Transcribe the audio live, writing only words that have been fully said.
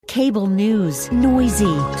Cable news,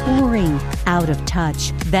 noisy, boring, out of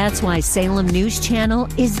touch. That's why Salem News Channel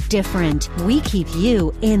is different. We keep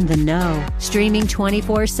you in the know. Streaming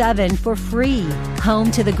 24/7 for free.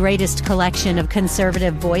 Home to the greatest collection of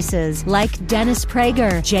conservative voices like Dennis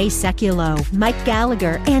Prager, Jay Sekulow, Mike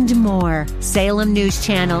Gallagher, and more. Salem News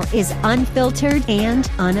Channel is unfiltered and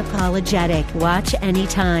unapologetic. Watch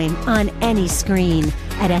anytime, on any screen,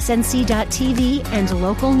 at snc.tv and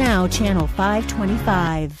Local Now Channel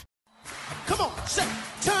 525. Come on, say,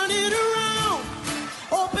 turn it around.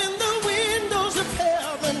 Open the windows of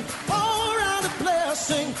heaven. Pour out a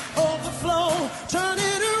blessing, overflow. Turn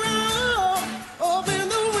it around. Open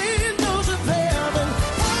the windows of heaven.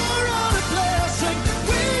 Pour out a blessing.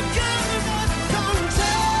 We cannot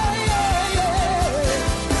contain.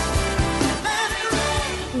 Let it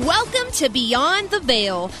rain. Welcome to Beyond the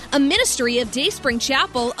Veil, a ministry of Dayspring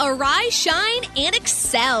Chapel. Arise, shine, and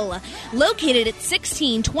excel. Located at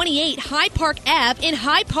 1628 Hyde Park Ave in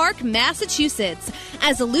Hyde Park, Massachusetts.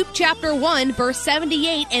 As Luke chapter 1, verse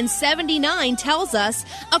 78 and 79 tells us,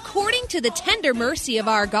 according to the tender mercy of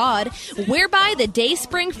our God, whereby the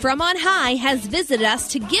dayspring from on high has visited us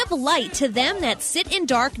to give light to them that sit in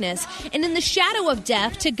darkness and in the shadow of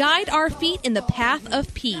death, to guide our feet in the path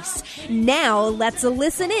of peace. Now, let's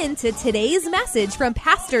listen in to today's message from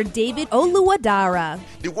Pastor David Oluwadara.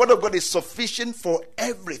 The Word of God is sufficient for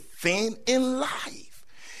everything in life.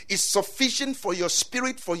 It's sufficient for your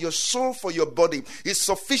spirit, for your soul, for your body. It's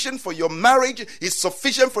sufficient for your marriage. It's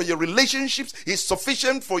sufficient for your relationships. It's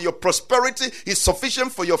sufficient for your prosperity. It's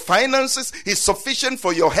sufficient for your finances. It's sufficient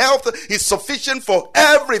for your health. It's sufficient for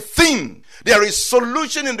everything. There is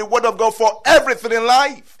solution in the Word of God for everything in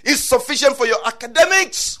life. It's sufficient for your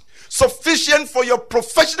academics. Sufficient for your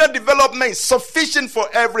professional development. Sufficient for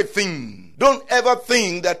everything. Don't ever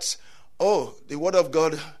think that, the Word of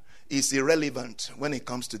God is irrelevant when it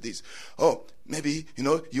comes to this. Maybe,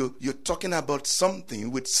 you're talking about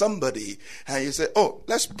something with somebody and you say,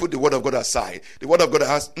 let's put the Word of God aside. The Word of God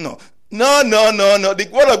has, no. The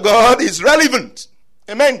Word of God is relevant.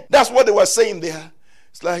 Amen. That's what they were saying there.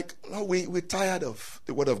 It's like, no, we're tired of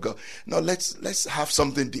the Word of God. No, let's have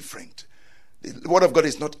something different. The Word of God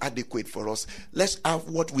is not adequate for us. Let's have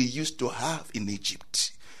what we used to have in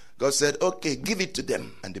Egypt. God said, okay, give it to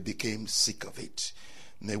them. And they became sick of it.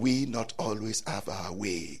 May we not always have our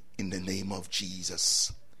way in the name of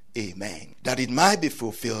Jesus. Amen. That it might be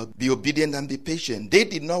fulfilled, be obedient and be patient. They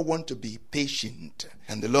did not want to be patient,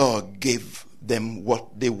 and the Lord gave them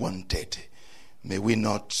what they wanted. May we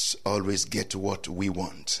not always get what we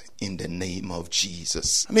want in the name of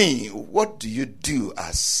Jesus. What do you do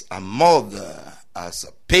as a mother, as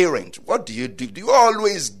a parent? What do you do? Do you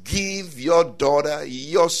always give your daughter,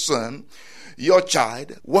 your son, your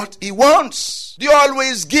child what he wants? Do you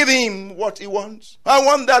always give him what he wants? I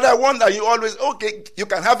want that. You always, okay, you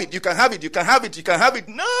can have it.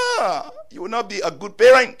 No, you will not be a good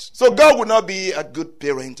parent. So God will not be a good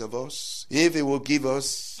parent of us if he will give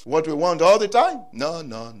us what we want all the time. No.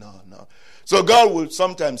 So God will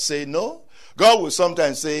sometimes say no. God will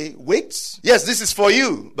sometimes say, wait. Yes, this is for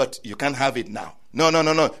you, but you can't have it now. No,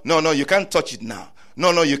 you can't touch it now.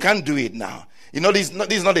 No, you can't do it now. This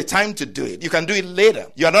is not the time to do it. You can do it later.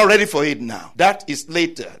 You are not ready for it now. That is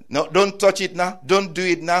later. No, don't touch it now. Don't do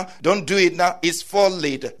it now. Don't do it now. It's for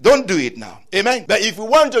later. Don't do it now. Amen. But if we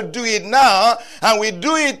want to do it now, and we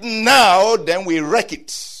do it now, then we wreck it.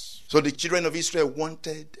 So the children of Israel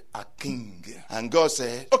wanted a king. And God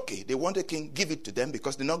said, okay, they want a king. Give it to them,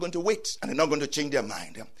 because they're not going to wait. And they're not going to change their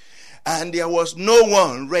mind. And there was no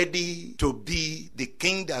one ready to be the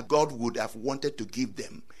king that God would have wanted to give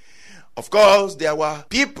them. Of course, there were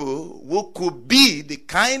people who could be the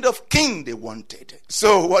kind of king they wanted.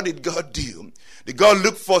 So what did God do? Did God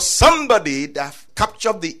look for somebody that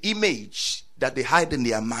captured the image that they had in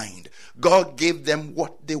their mind? God gave them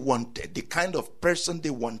what they wanted, the kind of person they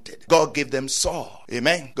wanted. God gave them Saul.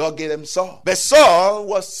 Amen. God gave them Saul. But Saul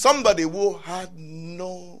was somebody who had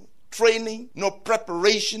no training, no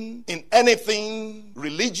preparation in anything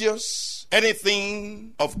religious,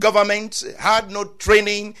 anything of government, had no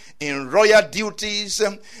training in royal duties,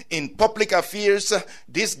 in public affairs.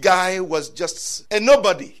 This guy was just a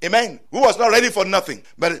nobody, amen, who was not ready for nothing.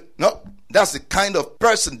 But no, that's the kind of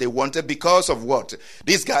person they wanted because of what?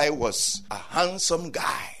 This guy was a handsome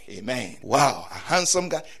guy, amen. Wow, a handsome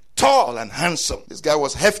guy. Tall and handsome. This guy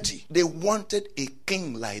was hefty. They wanted a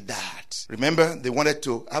king like that. Remember, they wanted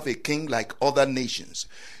to have a king like other nations.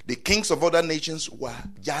 The kings of other nations were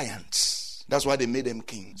giants. That's why they made them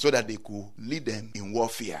king, so that they could lead them in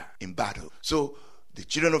warfare, in battle. So the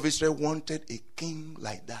children of Israel wanted a king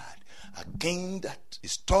like that. A king that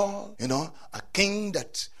is tall, a king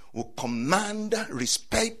that will command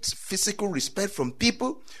respect, physical respect from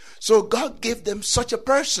people. So God gave them such a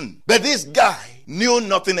person. But this guy knew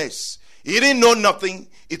nothing else. He didn't know nothing.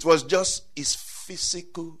 It was just his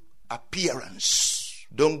physical appearance.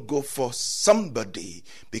 Don't go for somebody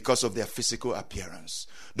because of their physical appearance.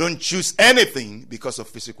 Don't choose anything because of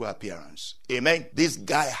physical appearance. Amen. This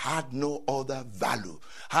guy had no other value,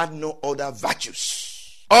 had no other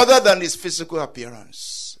virtues other than his physical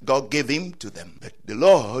appearance. God gave him to them. But the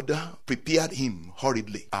Lord prepared him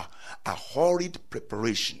hurriedly. A hurried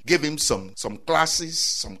preparation. Gave him some classes,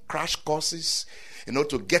 some crash courses,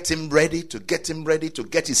 to get him ready, to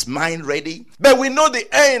get his mind ready. But we know the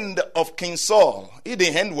end of King Saul. It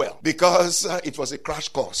didn't end well because it was a crash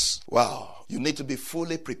course. Wow. You need to be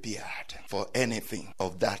fully prepared for anything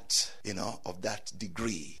of that, of that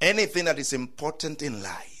degree. Anything that is important in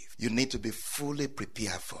life, you need to be fully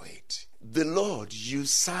prepared for it. The Lord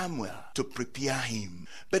used Samuel to prepare him.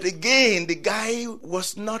 But again, the guy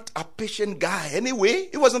was not a patient guy. Anyway,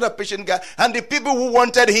 he wasn't a patient guy. And the people who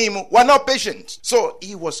wanted him were not patient. So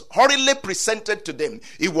he was hurriedly presented to them.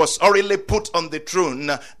 He was hurriedly put on the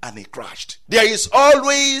throne and he crashed. There is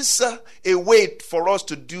always a way for us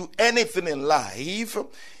to do anything in life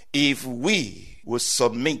if we will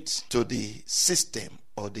submit to the system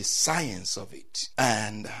or the science of it.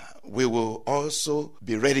 And we will also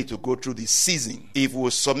be ready to go through the season if we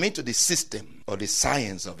will submit to the system or the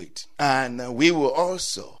science of it. And we will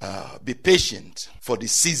also be patient for the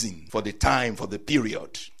season, for the time, for the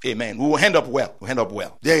period. Amen. We will end up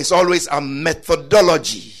well. There is always a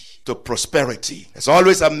methodology to prosperity. There's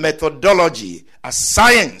always a methodology, a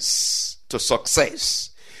science to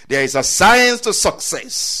success. There is a science to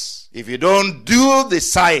success. If you don't do the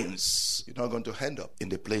science, you're not going to end up in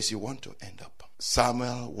the place you want to end up.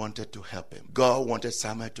 Samuel wanted to help him. God wanted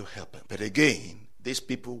Samuel to help him. But again, these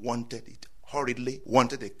people wanted it hurriedly,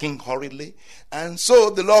 wanted a king hurriedly. And so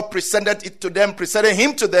the Lord presented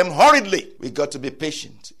him to them hurriedly. We got to be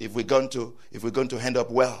patient if we're going to end up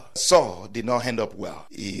well. Saul did not end up well.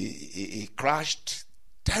 He crashed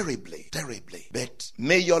terribly. But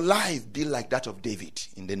may your life be like that of David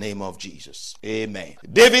in the name of Jesus. Amen.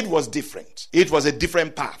 David was different. It was a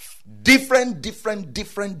different path. Different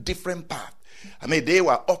path. I mean, they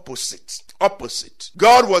were opposite.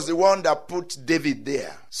 God was the one that put David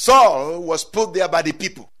there. Saul was put there by the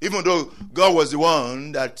people, even though God was the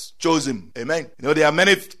one that chose him. Amen. There are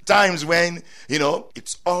many times when,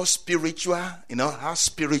 it's all spiritual, has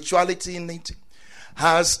spirituality in it.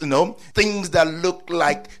 Has, things that look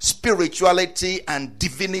like spirituality and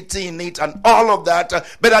divinity in it and all of that.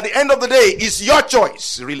 But at the end of the day, it's your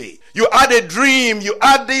choice, really. You had a dream, you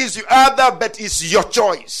had this, you had that, but it's your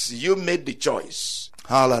choice. You made the choice.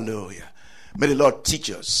 Hallelujah. May the Lord teach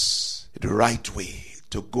us the right way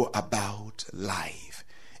to go about life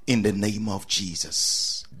in the name of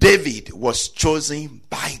Jesus. David was chosen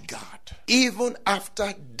by God. Even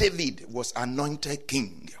after David was anointed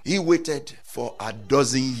king, he waited for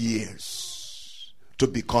 12 years to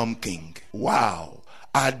become king. Wow.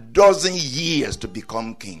 12 years to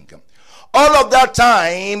become king. All of that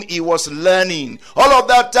time, he was learning. All of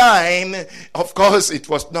that time, of course, it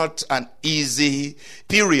was not an easy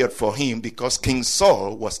period for him because King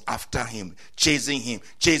Saul was after him, chasing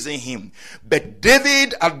him. But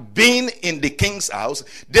David had been in the king's house.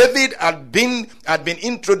 David had been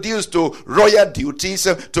introduced to royal duties,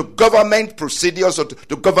 to government procedures, or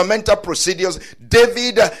to governmental procedures.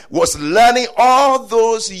 David was learning all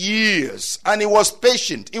those years, and he was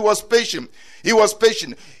patient.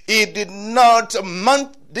 He did not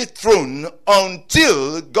mount the throne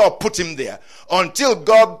until God put him there. Until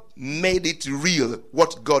God made it real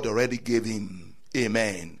what God already gave him.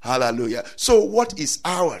 Amen. Hallelujah. So what is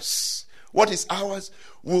ours? What is ours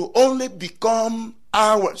will only become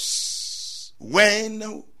ours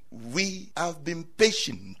when we have been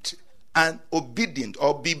patient and obedient,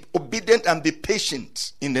 or be obedient and be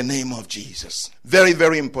patient in the name of Jesus. Very,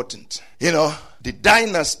 very important. The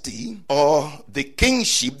dynasty or the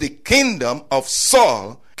kingship, the kingdom of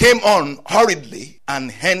Saul came on hurriedly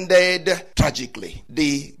and ended tragically.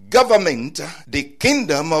 The government, the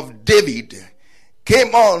kingdom of David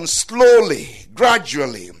came on slowly,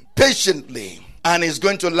 gradually, patiently, and is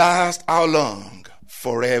going to last how long?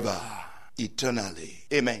 Forever, eternally.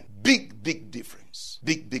 Amen. Big difference.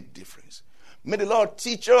 Big difference. May the Lord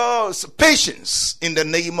teach us patience in the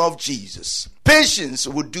name of Jesus. Patience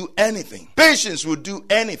will do anything. Patience will do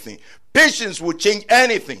anything. Patience will change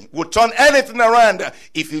anything. Will turn anything around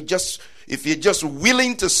if you're just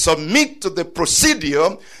willing to submit to the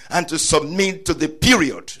procedure and to submit to the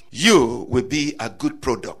period. You will be a good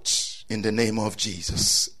product in the name of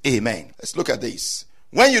Jesus. Amen. Let's look at this.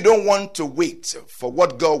 When you don't want to wait for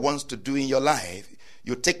what God wants to do in your life,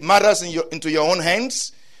 you take matters into your own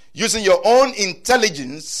hands, using your own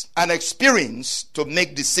intelligence and experience to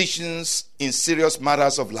make decisions in serious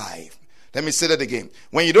matters of life. Let me say that again.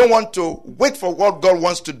 When you don't want to wait for what God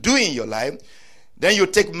wants to do in your life, then you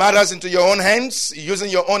take matters into your own hands, using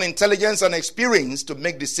your own intelligence and experience to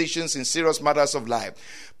make decisions in serious matters of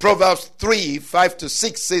life. Proverbs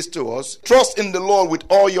 3:5-6 says to us, trust in the Lord with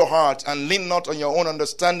all your heart and lean not on your own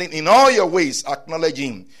understanding. In all your ways acknowledge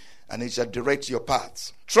him, and he shall direct your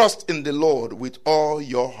paths. Trust in the Lord with all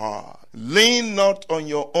your heart. Lean not on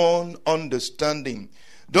your own understanding.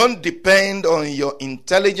 Don't depend on your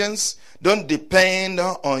intelligence. Don't depend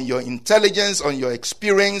on your intelligence, on your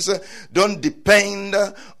experience. Don't depend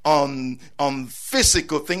on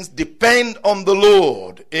physical things. Depend on the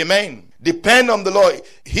Lord. Amen. Depend on the Lord.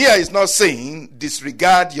 Here is not saying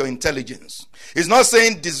disregard your intelligence. It's not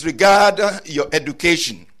saying disregard your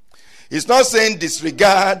education. It's not saying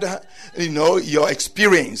disregard, your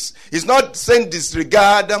experience. It's not saying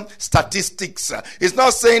disregard statistics. It's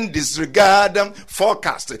not saying disregard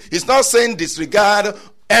forecast. It's not saying disregard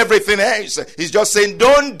everything else. It's just saying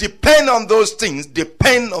don't depend on those things.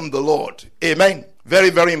 Depend on the Lord. Amen. Very,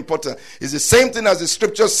 very important. It's the same thing as the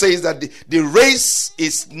scripture says that the race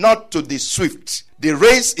is not to the swift. The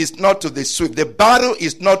race is not to the swift. The battle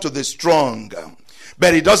is not to the strong.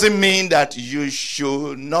 But it doesn't mean that you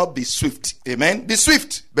should not be swift. Amen? Be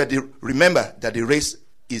swift. But remember that the race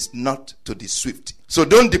is not to the swift. So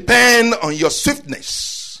don't depend on your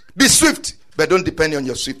swiftness. Be swift, but don't depend on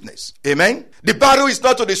your swiftness. Amen? The battle is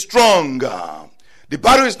not to the strong. The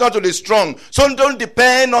battle is not to the strong. So don't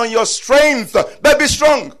depend on your strength, but be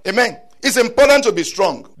strong. Amen? It's important to be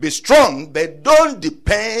strong. Be strong, but don't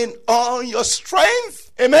depend on your strength.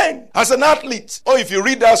 Amen. As an athlete, if you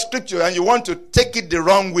read that scripture and you want to take it the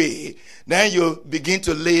wrong way, then you begin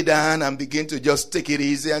to lay down and begin to just take it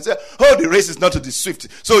easy and say, the race is not to the swift.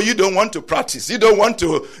 So you don't want to practice. You don't want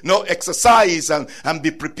to exercise and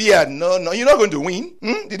be prepared. No, you're not going to win.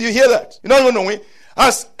 Did you hear that? You're not going to win.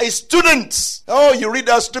 As a student, you read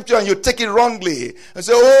that scripture and you take it wrongly and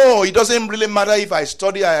say, it doesn't really matter if I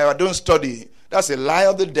study or I don't study. That's a lie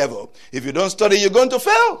of the devil. If you don't study, you're going to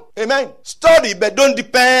fail. Amen. Study, but don't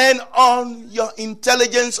depend on your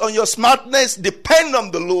intelligence, on your smartness. Depend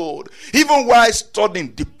on the Lord. Even while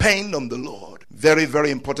studying, depend on the Lord. Very,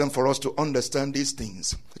 very important for us to understand these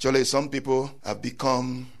things. Actually, some people have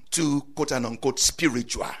become too, quote and unquote,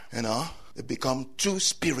 spiritual. They become too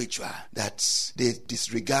spiritual that they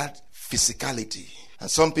disregard physicality. And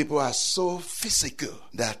some people are so physical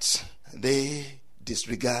that they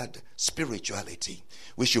disregard spirituality.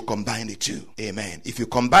 We should combine the two. Amen. If you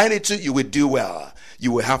combine the two, you will do well.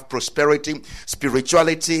 You will have prosperity.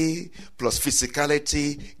 Spirituality plus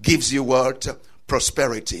physicality gives you what?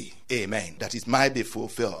 Prosperity. Amen. That it might be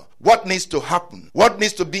fulfilled. What needs to happen? What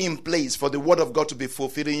needs to be in place for the word of God to be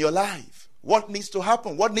fulfilled in your life? What needs to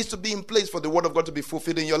happen? What needs to be in place for the word of God to be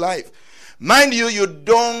fulfilled in your life? Mind you, you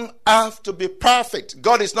don't have to be perfect.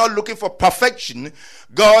 God is not looking for perfection.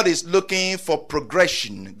 God is looking for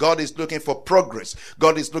progression. God is looking for progress.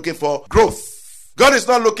 God is looking for growth. God is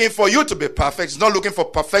not looking for you to be perfect. He's not looking for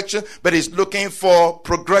perfection, but he's looking for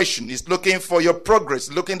progression. He's looking for your progress.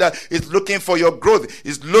 He's looking for your growth.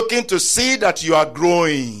 He's looking to see that you are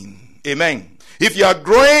growing. Amen. If you are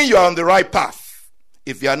growing, you are on the right path.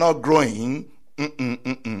 If you are not growing,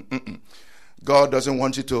 God doesn't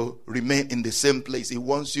want you to remain in the same place. He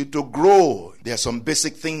wants you to grow. There are some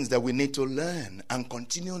basic things that we need to learn and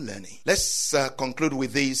continue learning. Let's conclude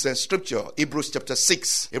with this scripture. Hebrews chapter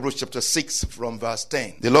 6. Hebrews chapter 6 from verse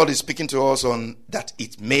 10. The Lord is speaking to us on that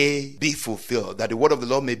it may be fulfilled. That the word of the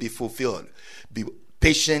Lord may be fulfilled. Be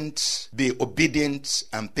patient, be obedient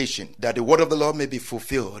and patient. That the word of the Lord may be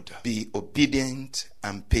fulfilled. Be obedient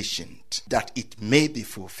and patient. That it may be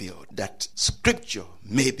fulfilled. That scripture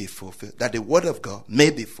may be fulfilled. That the word of God may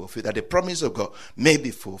be fulfilled. That the promise of God may be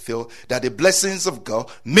fulfilled. That the blessings of God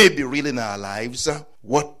may be real in our lives.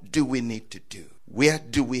 What do we need to do? Where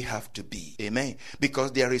do we have to be? Amen.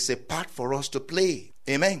 Because there is a part for us to play.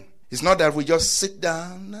 Amen. It's not that we just sit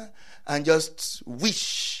down and just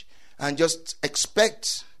wish and just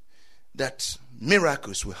expect that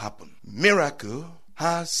miracles will happen. Miracle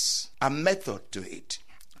has a method to it.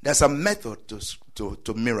 There's a method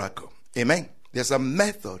to miracle. Amen. There's a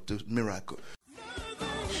method to miracle.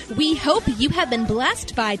 We hope you have been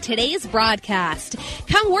blessed by today's broadcast.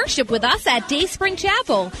 Come worship with us at Dayspring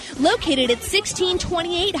Chapel, located at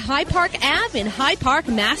 1628 High Park Ave in High Park,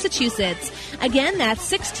 Massachusetts. Again,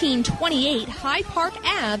 that's 1628 High Park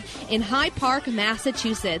Ave in High Park,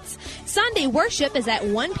 Massachusetts. Sunday worship is at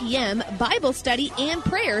 1 p.m., Bible study and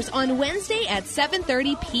prayers on Wednesday at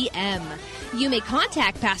 7:30 p.m. You may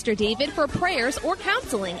contact Pastor David for prayers or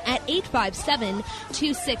counseling at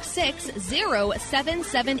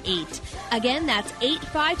 857-266-0778. Again, that's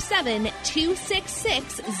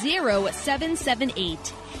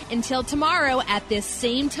 857-266-0778. Until tomorrow at this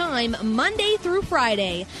same time, Monday through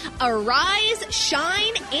Friday, arise,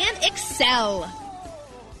 shine, and excel.